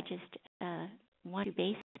differ by just one or two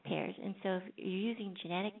base pairs. And so if you're using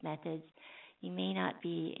genetic methods, you may not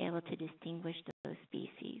be able to distinguish those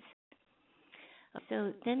species.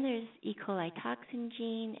 So then there's E. coli toxin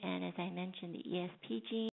gene, and as I mentioned, the ESP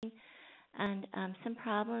gene. And some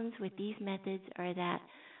problems with these methods are that,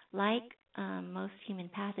 like most human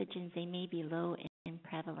pathogens, they may be low in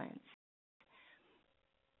prevalence.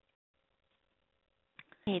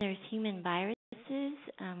 Okay, there's human viruses,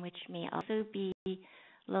 which may also be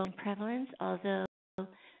low in prevalence, although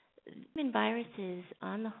human viruses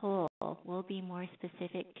on the whole will be more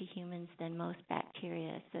specific to humans than most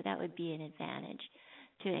bacteria, so that would be an advantage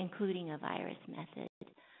to including a virus method.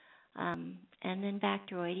 And then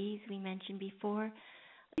Bacteroides, we mentioned before.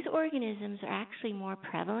 These organisms are actually more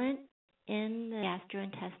prevalent in the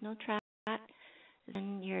gastrointestinal tract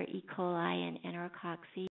than your E. coli and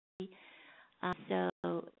Enterococci. So,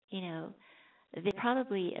 they're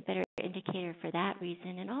probably a better indicator for that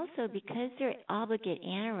reason. And also because they're obligate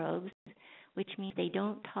anaerobes, which means they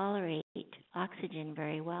don't tolerate oxygen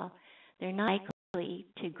very well, they're not likely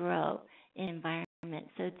to grow in environment.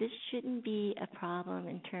 So this shouldn't be a problem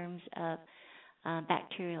in terms of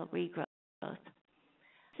bacterial regrowth.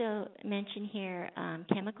 So mention here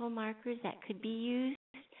chemical markers that could be used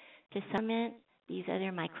to supplement these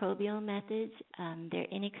other microbial methods. They're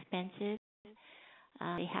inexpensive.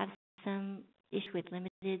 They have some issue with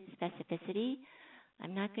limited specificity.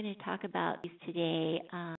 I'm not going to talk about these today,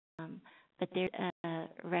 but there's a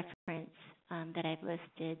reference that I've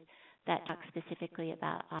listed that talks specifically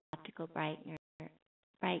about optical brighteners.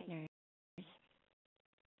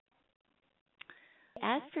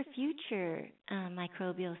 As for future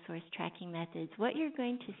microbial source tracking methods, what you're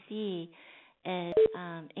going to see is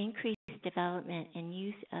increased development and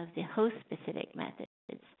use of the host-specific methods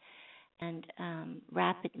and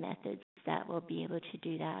rapid methods that will be able to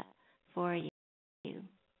do that for you.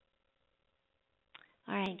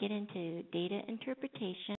 All right, get into data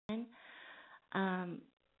interpretation.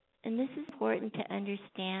 And this is important to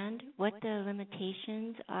understand what the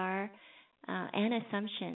limitations are and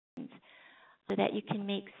assumptions so that you can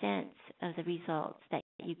make sense of the results that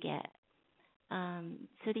you get.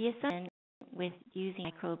 So the assumption with using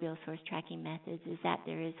microbial source tracking methods is that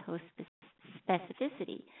there is host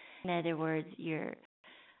specificity. In other words, your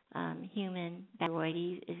human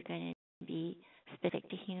Bacteroides is going to be specific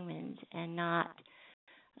to humans and not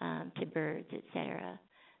to birds, etc.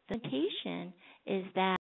 The limitation is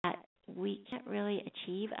that we can't really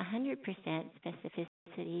achieve 100%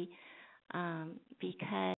 specificity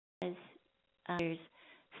because there's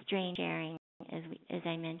strain sharing, as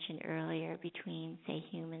I mentioned earlier, between, say,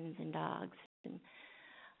 humans and dogs. And,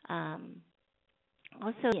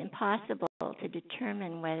 also impossible to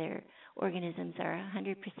determine whether organisms are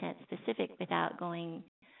 100% specific without going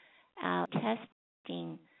out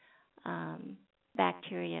testing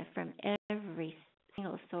bacteria from every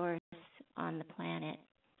single source on the planet.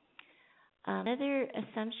 Another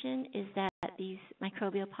assumption is that these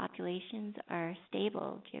microbial populations are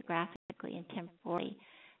stable geographically and temporally,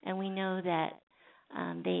 and we know that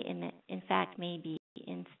they, in fact, may be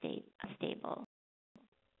unstable.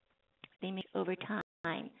 They may over time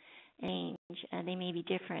change. They may be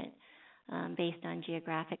different based on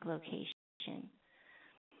geographic location.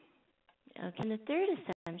 Okay. And the third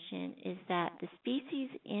assumption is that the species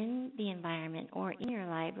in the environment or in your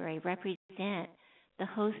library represent the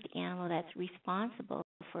host animal that's responsible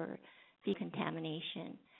for fecal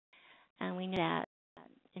contamination. And we know that,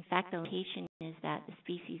 in fact, the location is that the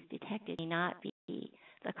species detected may not be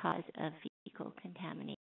the cause of fecal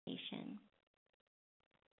contamination.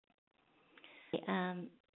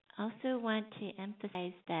 Also want to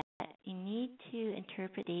emphasize that you need to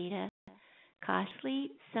interpret data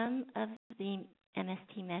cautiously. Some of the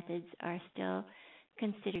MST methods are still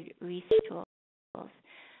considered research tools.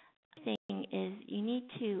 The thing is, you need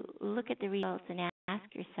to look at the results and ask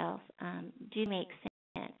yourself, do they make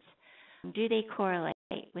sense? Do they correlate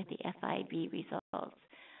with the FIB results,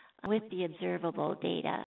 with the observable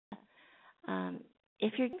data?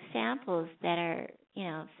 If you're getting samples that are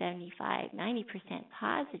 75, 90%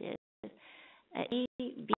 positive, it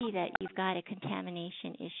may be that you've got a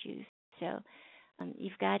contamination issue. So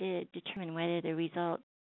you've got to determine whether the results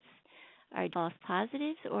are false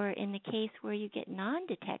positives, or in the case where you get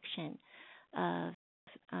non-detection of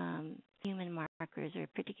human markers or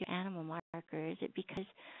particular animal markers, is it because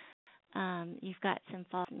you've got some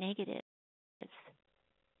false negatives?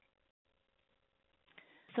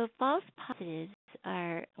 So false positives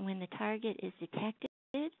are when the target is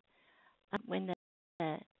detected when the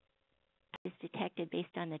is detected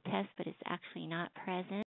based on the test, but it's actually not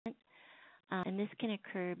present. And this can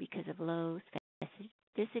occur because of low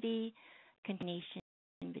specificity, contamination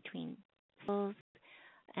between cells,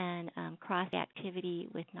 and cross-activity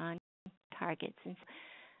with non-targets. And so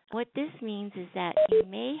what this means is that you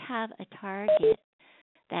may have a target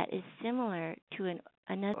that is similar to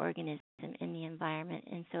another organism in the environment,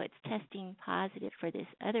 and so it's testing positive for this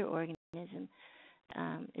other organism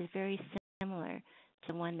is very similar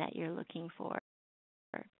to the one that you're looking for.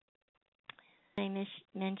 I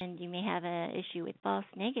mentioned you may have an issue with false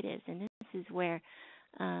negatives, and this is where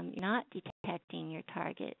you're not detecting your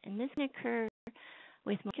target. And this can occur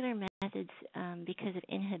with molecular methods because of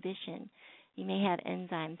inhibition. You may have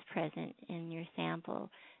enzymes present in your sample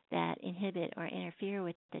that inhibit or interfere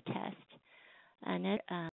with the test. Another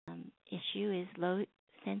issue is low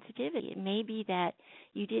sensitivity. It may be that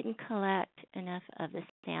you didn't collect enough of the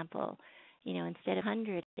sample. Instead of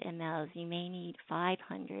 100 mLs, you may need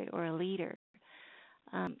 500 or a liter.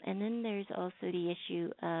 And then there's also the issue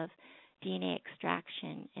of DNA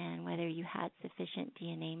extraction and whether you had sufficient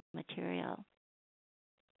DNA material.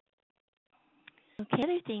 Okay, the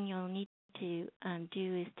other thing you'll need to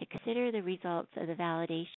do is to consider the results of the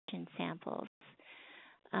validation samples.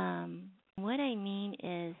 What I mean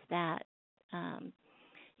is that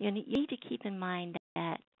you need to keep in mind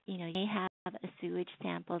that you may have a sewage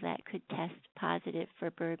sample that could test positive for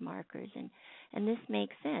bird markers, and this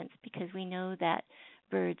makes sense because we know that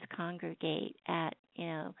birds congregate at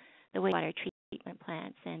the wastewater treatment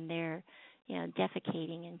plants, and they're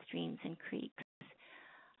defecating in streams and creeks.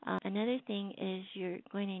 Another thing is you're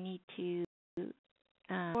going to need to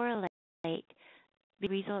correlate the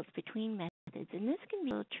results between methods, and this can be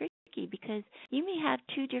a little tricky because you may have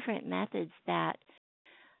two different methods that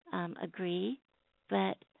agree,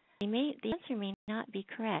 but the answer may not be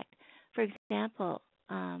correct. For example,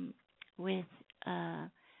 with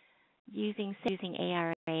using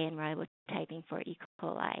ARA and ribotyping for E.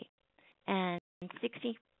 coli, and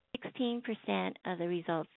 16% of the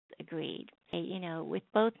results agreed. With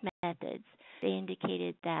both methods, they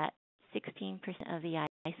indicated that 16% of the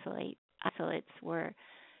isolates were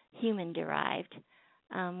human-derived,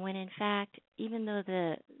 when in fact, even though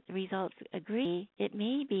the results agree, it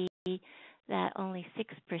may be that only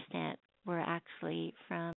 6% were actually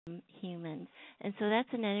from humans. And so that's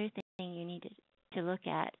another thing you need to look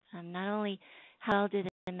at. Not only how well did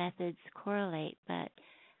the methods correlate, but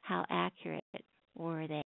how accurate were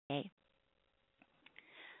they?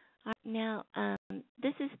 Now,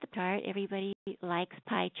 this is the chart. Everybody likes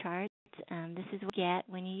pie charts. This is what you get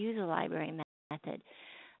when you use a library method.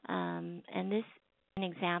 And this is an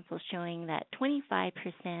example showing that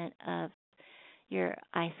 25% of your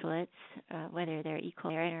isolates, whether they're E.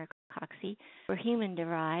 coli or cocci, were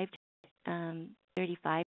human-derived.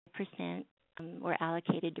 35% were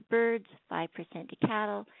allocated to birds, 5% to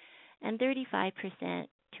cattle, and 35%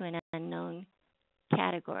 to an unknown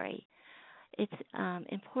category. It's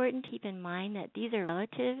important to keep in mind that these are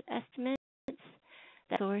relative estimates,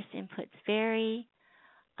 that source inputs vary,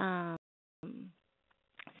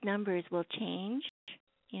 numbers will change,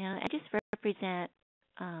 and just represent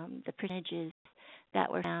the percentages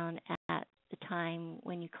that were found at the time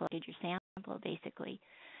when you collected your sample, basically.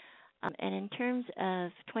 And in terms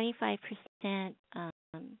of 25%,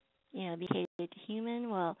 dedicated to human,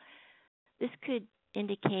 well, this could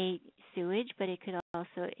indicate sewage, but it could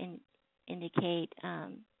also indicate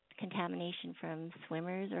contamination from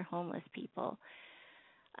swimmers or homeless people.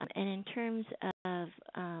 And in terms of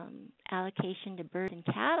allocation to birds and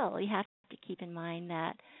cattle, you have to keep in mind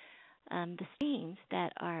that the streams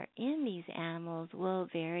that are in these animals will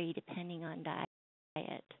vary depending on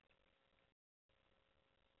diet.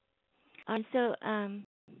 And so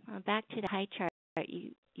back to the pie chart,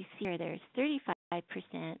 you see here there's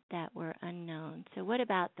 35% that were unknown. So what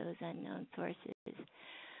about those unknown sources?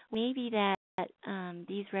 Maybe that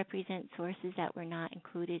these represent sources that were not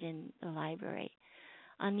included in the library.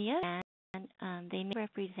 On the other hand, they may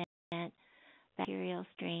represent bacterial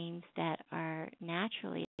strains that are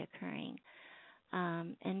naturally occurring.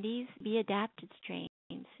 And these be adapted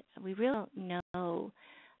strains. We really don't know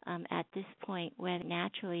at this point whether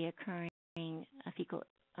naturally occurring fecal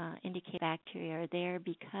indicator bacteria are there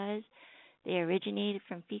because they originated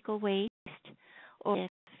from fecal waste, or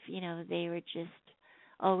if they were just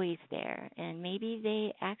always there, and maybe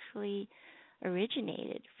they actually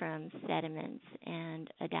originated from sediments and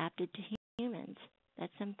adapted to humans.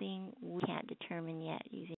 That's something we can't determine yet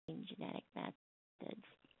using genetic methods.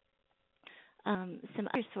 Some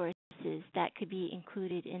other sources that could be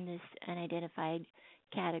included in this unidentified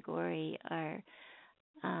category are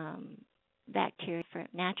bacteria,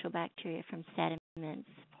 natural bacteria from sediments,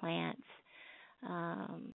 plants.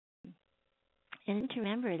 And to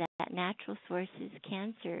remember that natural sources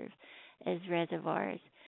can serve as reservoirs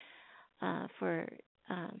for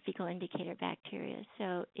fecal indicator bacteria.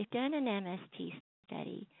 So if done an MST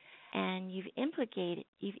study and you've implemented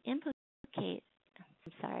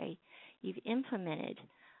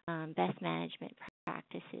best management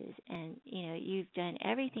practices, and you've done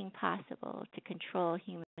everything possible to control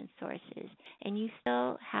human sources, and you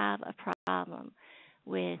still have a problem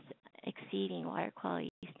with exceeding water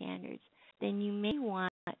quality standards, then you may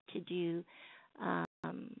want to do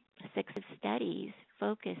successive studies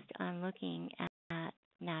focused on looking at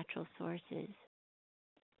natural sources.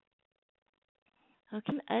 Okay,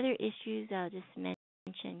 some other issues I'll just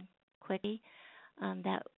mention quickly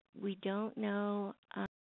that we don't know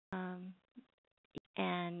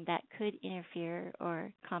and that could interfere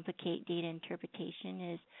or complicate data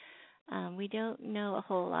interpretation is we don't know a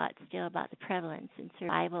whole lot still about the prevalence and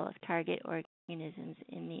survival of target organisms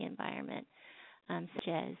in the environment, such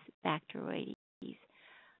as Bacteroides.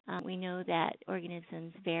 We know that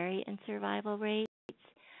organisms vary in survival rates.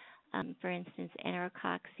 For instance,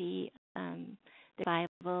 Enterococci, the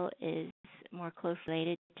survival is more closely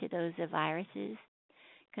related to those of viruses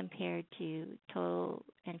compared to total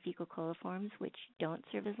and fecal coliforms, which don't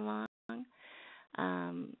serve as long.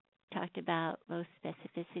 Talked about low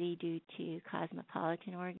specificity due to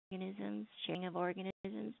cosmopolitan organisms, sharing of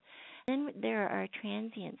organisms. Then there are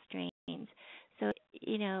transient strains. So,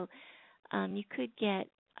 you could get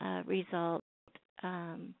a result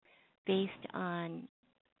based on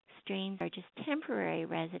strains that are just temporary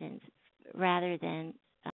residents rather than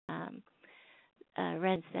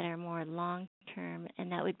residents that are more long-term,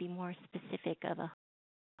 and that would be more specific of a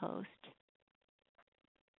host.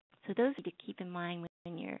 So those are to keep in mind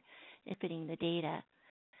when you're inputting the data.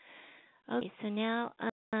 Okay, so now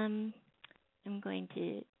I'm going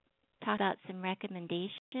to talk about some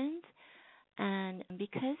recommendations. And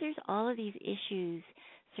because there's all of these issues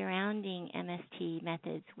surrounding MST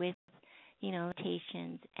methods with,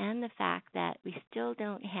 limitations, and the fact that we still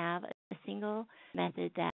don't have a single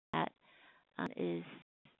method that is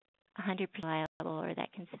 100% reliable or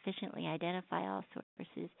that can sufficiently identify all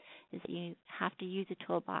sources, is that you have to use a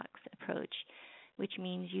toolbox approach, which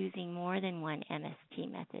means using more than one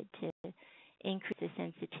MST method to increase the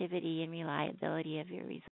sensitivity and reliability of your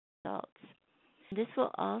results. This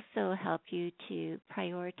will also help you to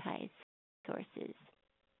prioritize sources.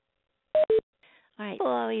 All right, people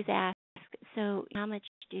always ask, so how much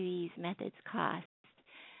do these methods cost?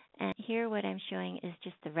 And here what I'm showing is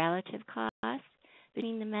just the relative cost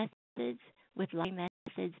between the methods, with live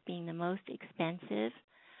methods being the most expensive.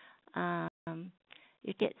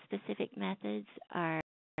 You get specific methods are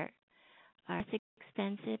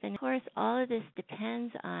expensive, and of course all of this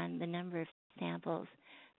depends on the number of samples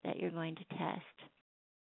that you're going to test.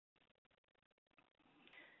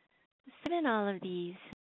 Given all of these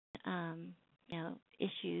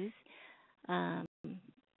issues,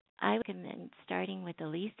 I recommend starting with the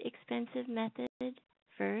least expensive method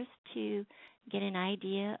first to get an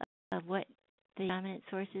idea of what the dominant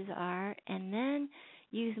sources are, and then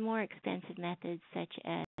use more expensive methods such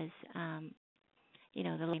as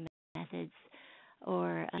the lab methods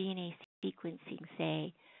or DNA sequencing,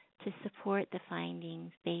 say, to support the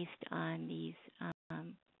findings based on these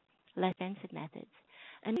less expensive methods.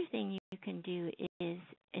 Another thing you can do is,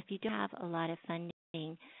 if you don't have a lot of funding,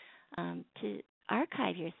 to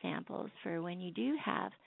archive your samples for when you do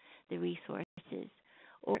have the resources,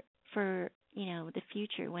 or for the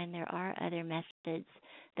future when there are other methods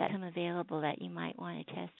that become available that you might want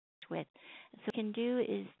to test with. So what you can do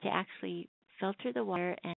is to actually filter the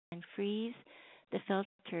water and freeze the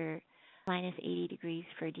filter minus 80 degrees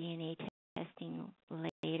for DNA testing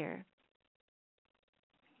later.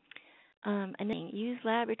 And then use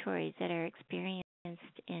laboratories that are experienced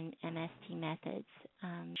in MST methods.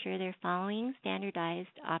 Sure they're following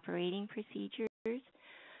standardized operating procedures.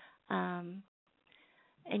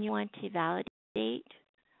 And you want to validate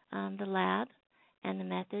the lab and the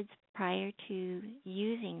methods prior to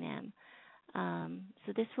using them.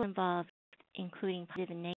 So this will involve including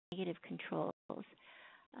positive and negative controls.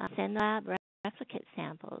 Send the lab replicate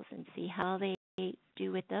samples and see how they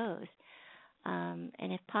do with those. And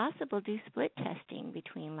if possible, do split testing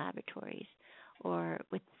between laboratories or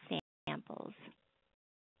with samples.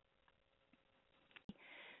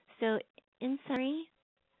 So in summary,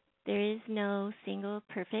 there is no single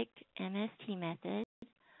perfect MST method.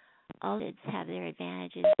 All methods have their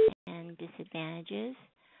advantages and disadvantages.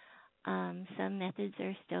 Some methods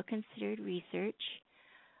are still considered research.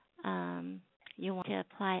 you want to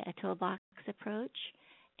apply a toolbox approach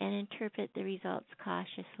and interpret the results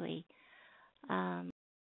cautiously. The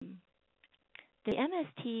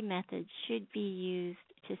MST method should be used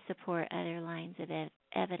to support other lines of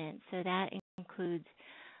evidence, so that includes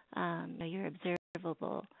your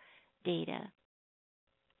observable data.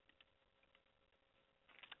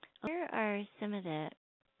 Here are some of the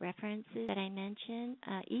references that I mentioned.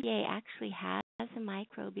 EPA actually has a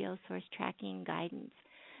microbial source tracking guidance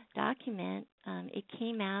document. It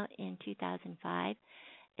came out in 2005.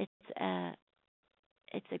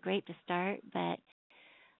 It's a great to start, but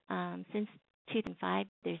since 2005,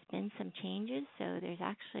 there's been some changes, so there's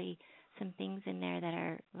actually some things in there that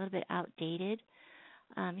are a little bit outdated.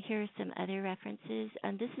 Here are some other references.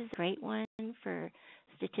 This is a great one for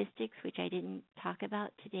statistics, which I didn't talk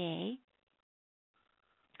about today.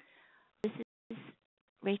 This is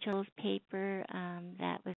Rachel's paper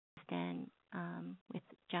that was done with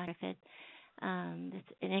John Griffith.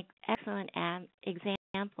 It's an excellent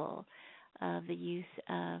example of the use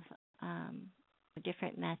of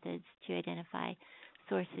different methods to identify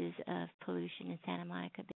sources of pollution in Santa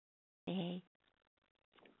Monica Bay.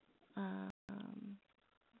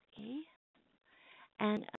 Okay.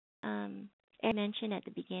 And I mentioned at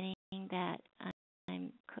the beginning that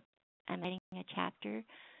I'm writing a chapter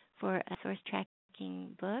for a source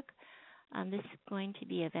tracking book. This is going to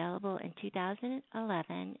be available in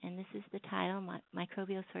 2011, and this is the title,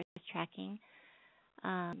 Microbial Source Tracking.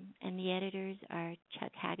 And the editors are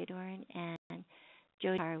Chuck Hagedorn and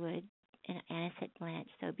Joe Harwood and Anisette Blanche.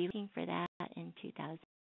 So be looking for that in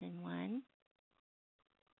 2001.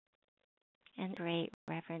 And great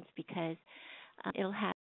reference because it'll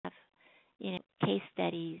have case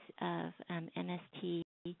studies of MST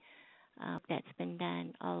that's been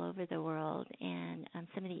done all over the world, and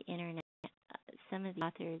some of the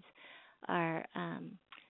authors are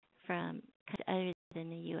from other than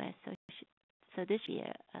the U.S. So this should be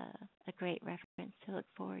a great reference to look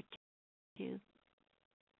forward to.